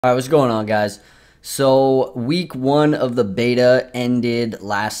Alright, what's going on, guys? So, week one of the beta ended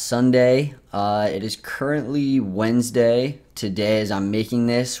last Sunday. It is currently Wednesday. Today, as I'm making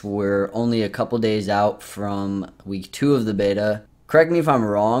this, we're only a couple days out from week two of the beta. Correct me if I'm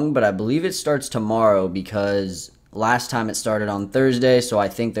wrong, but I believe it starts tomorrow because last time it started on Thursday, so I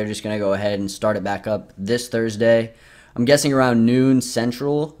think they're just going to go ahead and start it back up this Thursday. I'm guessing around noon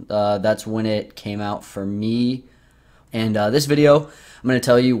Central. That's when it came out for me. And this video, I'm going to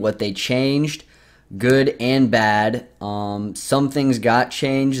tell you what they changed, good and bad. Some things got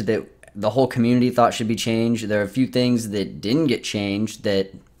changed that the whole community thought should be changed. There are a few things that didn't get changed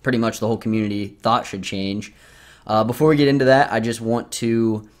that pretty much the whole community thought should change. Before we get into that, I just want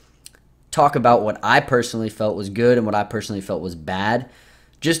to talk about what I personally felt was good and what I personally felt was bad.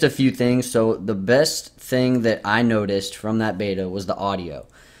 Just a few things. So the best thing that I noticed from that beta was the audio.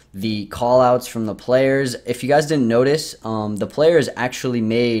 The call-outs from the players. If you guys didn't notice, the players actually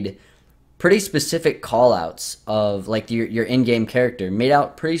made pretty specific call-outs of, like, your in-game character made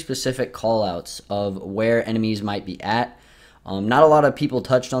out pretty specific call-outs of where enemies might be at. Not a lot of people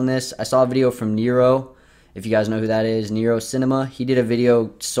touched on this. I saw a video from Nero. If you guys know who that is, Nero Cinema. He did a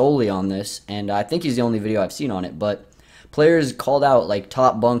video solely on this, and I think he's the only video I've seen on it. But players called out, like,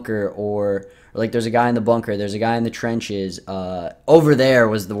 top bunker, or like, there's a guy in the bunker, there's a guy in the trenches. Over there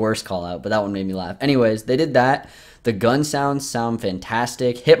was the worst call out, but that one made me laugh. Anyways, they did that. The gun sounds sound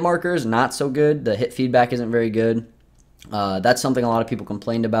fantastic. Hit markers, not so good. The hit feedback isn't very good. That's something a lot of people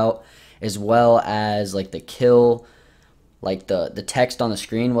complained about, as well as, like, the kill. Like, the text on the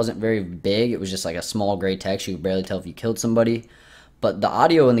screen wasn't very big. It was just like a small gray text. You could barely tell if you killed somebody. But the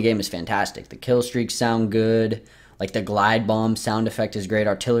audio in the game is fantastic. The kill streaks sound good. Like, the glide bomb sound effect is great.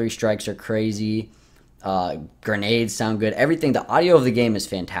 Artillery strikes are crazy. Grenades sound good. Everything. The audio of the game is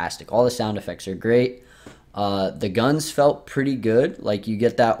fantastic. All the sound effects are great. The guns felt pretty good. Like, you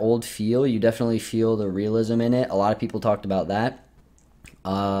get that old feel. You definitely feel the realism in it. A lot of people talked about that.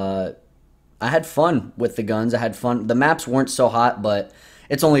 I had fun with the guns. I had fun. The maps weren't so hot, but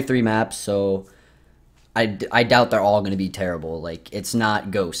it's only 3 maps, so I doubt they're all going to be terrible. Like, it's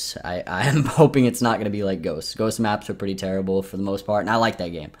not Ghosts. I am hoping it's not going to be like Ghosts. Ghost maps are pretty terrible for the most part, and I like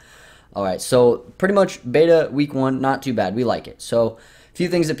that game. Alright, so pretty much beta week 1, not too bad. We like it. So, a few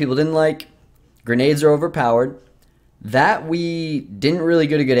things that people didn't like. Grenades are overpowered. That we didn't really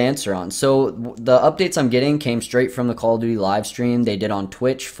get a good answer on. So, the updates I'm getting came straight from the Call of Duty live stream they did on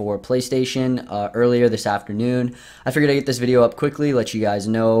Twitch for PlayStation earlier this afternoon. I figured I'd get this video up quickly, let you guys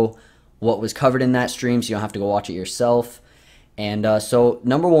know what was covered in that stream so you don't have to go watch it yourself. And so,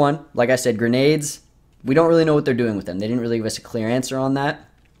 number one, like I said, grenades, we don't really know what they're doing with them. They didn't really give us a clear answer on that.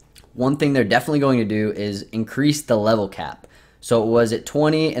 One thing they're definitely going to do is increase the level cap. So it was at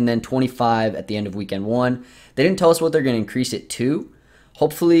 20 and then 25 at the end of weekend 1. They didn't tell us what they're going to increase it to.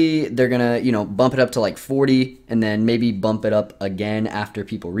 Hopefully they're going to, bump it up to like 40 and then maybe bump it up again after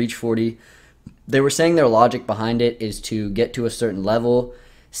people reach 40. They were saying their logic behind it is to get to a certain level,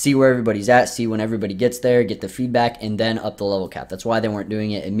 see where everybody's at, see when everybody gets there, get the feedback, and then up the level cap. That's why they weren't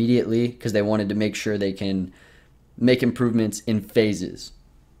doing it immediately, because they wanted to make sure they can make improvements in phases.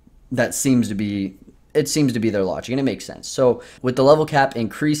 That seems to be their logic, and it makes sense. So with the level cap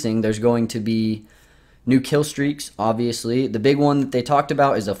increasing, there's going to be new kill streaks, obviously. The big one that they talked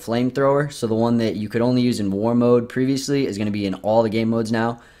about is a flamethrower. So the one that you could only use in war mode previously is going to be in all the game modes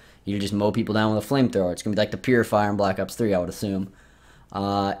now. You just mow people down with a flamethrower. It's going to be like the Purifier in Black Ops 3, I would assume.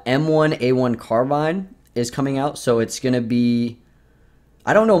 M1A1 Carbine is coming out, so it's going to be...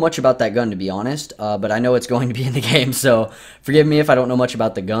 I don't know much about that gun, to be honest, but I know it's going to be in the game, so forgive me if I don't know much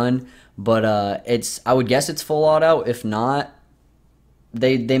about the gun, but I would guess it's full auto. If not,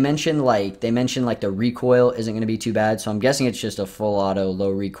 they mentioned like the recoil isn't going to be too bad, so I'm guessing it's just a full auto,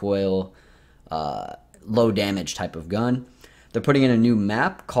 low recoil, low damage type of gun. They're putting in a new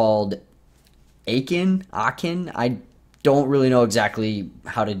map called Aken. I don't really know exactly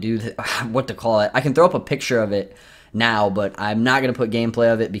how to do what to call it. I can throw up a picture of it now, but I'm not going to put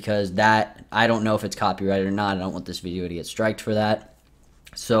gameplay of it because I don't know if it's copyrighted or not. I don't want this video to get striked for that.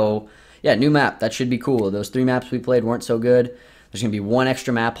 So, yeah, new map. That should be cool. Those 3 maps we played weren't so good. There's going to be 1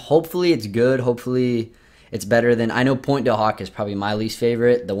 extra map. Hopefully it's good. Hopefully it's better than... I know Point de Hawk is probably my least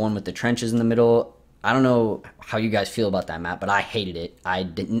favorite, the one with the trenches in the middle. I don't know how you guys feel about that map, but I hated it. I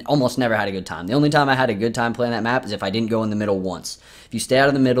almost never had a good time. The only time I had a good time playing that map is if I didn't go in the middle once. If you stay out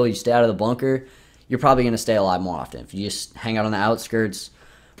of the middle, you stay out of the bunker, you're probably going to stay alive more often. If you just hang out on the outskirts,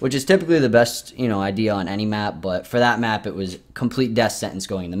 which is typically the best, idea on any map, but for that map, it was complete death sentence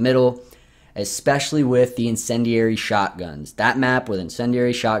going in the middle, especially with the incendiary shotguns. That map with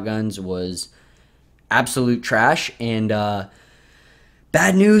incendiary shotguns was absolute trash, and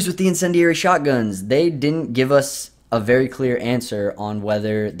Bad news with the incendiary shotguns. They didn't give us a very clear answer on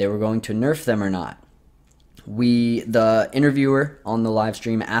whether they were going to nerf them or not. The interviewer on the live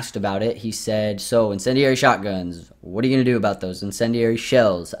stream asked about it. He said, so incendiary shotguns, what are you going to do about those? Incendiary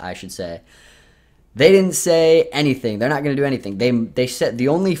shells, I should say. They didn't say anything. They're not going to do anything. They said the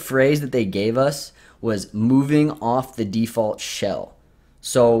only phrase that they gave us was moving off the default shell.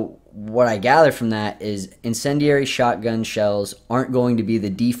 So what I gather from that is incendiary shotgun shells aren't going to be the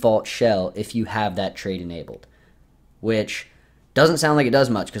default shell if you have that trait enabled, which doesn't sound like it does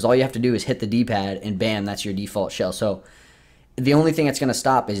much because all you have to do is hit the D-pad and bam, that's your default shell. So the only thing that's going to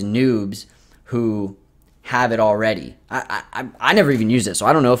stop is noobs who have it already. I never even used it, so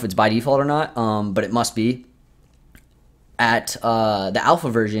I don't know if it's by default or not, but it must be. At the alpha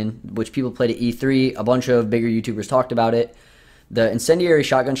version, which people played at E3, a bunch of bigger YouTubers talked about it. The incendiary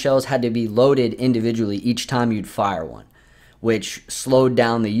shotgun shells had to be loaded individually each time you'd fire one, which slowed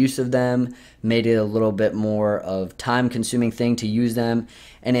down the use of them, made it a little bit more of time-consuming thing to use them,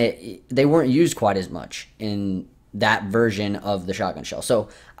 and they weren't used quite as much in that version of the shotgun shell. So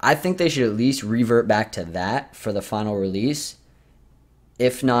I think they should at least revert back to that for the final release,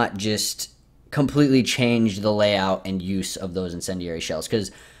 if not just completely change the layout and use of those incendiary shells, because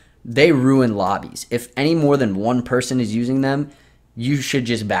they ruin lobbies. If any more than one person is using them, you should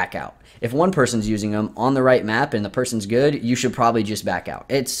just back out. If one person's using them on the right map and the person's good, you should probably just back out.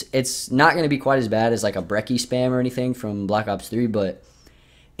 It's not going to be quite as bad as like a brekkie spam or anything from Black Ops 3, but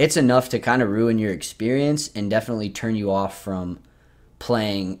it's enough to kind of ruin your experience and definitely turn you off from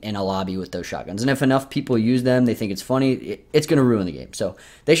playing in a lobby with those shotguns. And if enough people use them, they think it's funny, it's going to ruin the game. So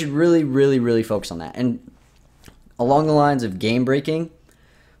they should really, really, really focus on that. And along the lines of game breaking,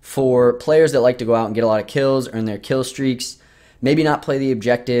 for players that like to go out and get a lot of kills, earn their kill streaks, maybe not play the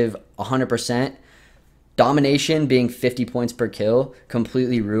objective 100%, domination being 50 points per kill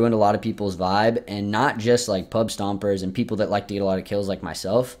completely ruined a lot of people's vibe, and not just like pub stompers and people that like to get a lot of kills like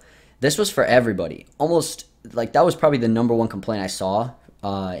myself. This was for everybody. Almost like that was probably the #1 complaint I saw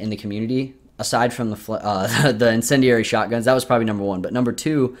in the community, aside from the incendiary shotguns. That was probably #1, but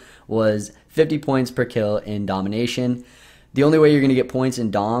 #2 was 50 points per kill in domination. The only way you're going to get points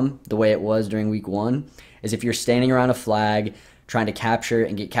in Dom, the way it was during week 1, is if you're standing around a flag trying to capture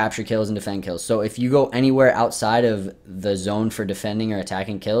and get capture kills and defend kills. So if you go anywhere outside of the zone for defending or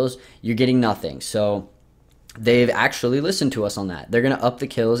attacking kills, you're getting nothing. So they've actually listened to us on that. They're going to up the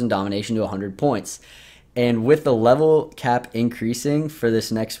kills and domination to 100 points. And with the level cap increasing for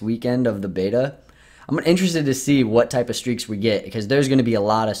this next weekend of the beta, I'm interested to see what type of streaks we get, because there's going to be a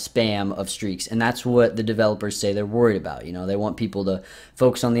lot of spam of streaks, and that's what the developers say they're worried about. You know, they want people to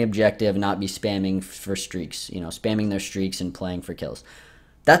focus on the objective and not be spamming for streaks, you know, spamming their streaks and playing for kills.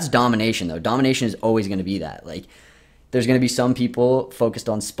 That's domination, though. Domination is always going to be that. Like, there's going to be some people focused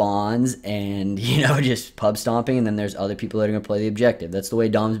on spawns and, you know, just pub stomping, and then there's other people that are going to play the objective. That's the way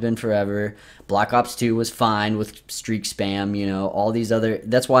Dom's been forever. Black Ops 2 was fine with streak spam, you know, all these other...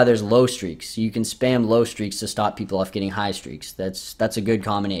 That's why there's low streaks. You can spam low streaks to stop people off getting high streaks. That's a good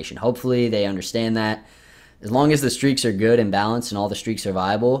combination. Hopefully they understand that. As long as the streaks are good and balanced and all the streaks are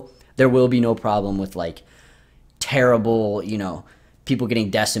viable, there will be no problem with, like, terrible, you know, people getting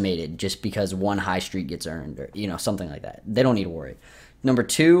decimated just because one high streak gets earned, or, you know, something like that. They don't need to worry.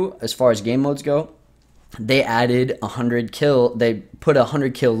 #2, as far as game modes go, they added 100 kill. They put a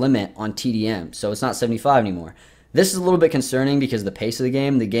 100 kill limit on TDM, so it's not 75 anymore. This is a little bit concerning because the pace of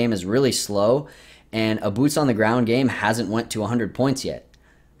the game is really slow, and a boots on the ground game hasn't went to 100 points yet.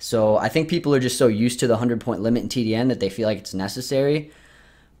 So I think people are just so used to the 100-point limit in TDM that they feel like it's necessary.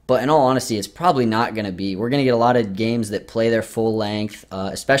 But in all honesty, it's probably not going to be. We're going to get a lot of games that play their full length,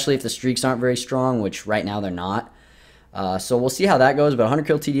 especially if the streaks aren't very strong, which right now they're not. So we'll see how that goes, but 100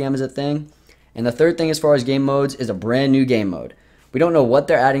 kill TDM is a thing. And the third thing as far as game modes is a brand new game mode. We don't know what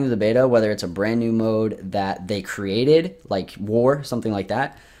they're adding to the beta, whether it's a brand new mode that they created, like War, something like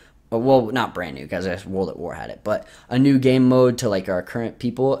that. Well, not brand new, because World at War had it, but a new game mode to like our current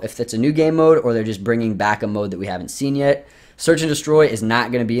people. If it's a new game mode, or they're just bringing back a mode that we haven't seen yet. Search and Destroy is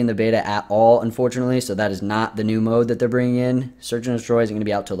not going to be in the beta at all, unfortunately, so that is not the new mode that they're bringing in. Search and Destroy isn't going to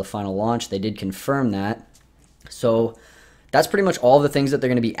be out till the final launch. They did confirm that. So that's pretty much all the things that they're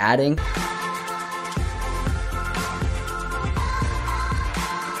going to be adding.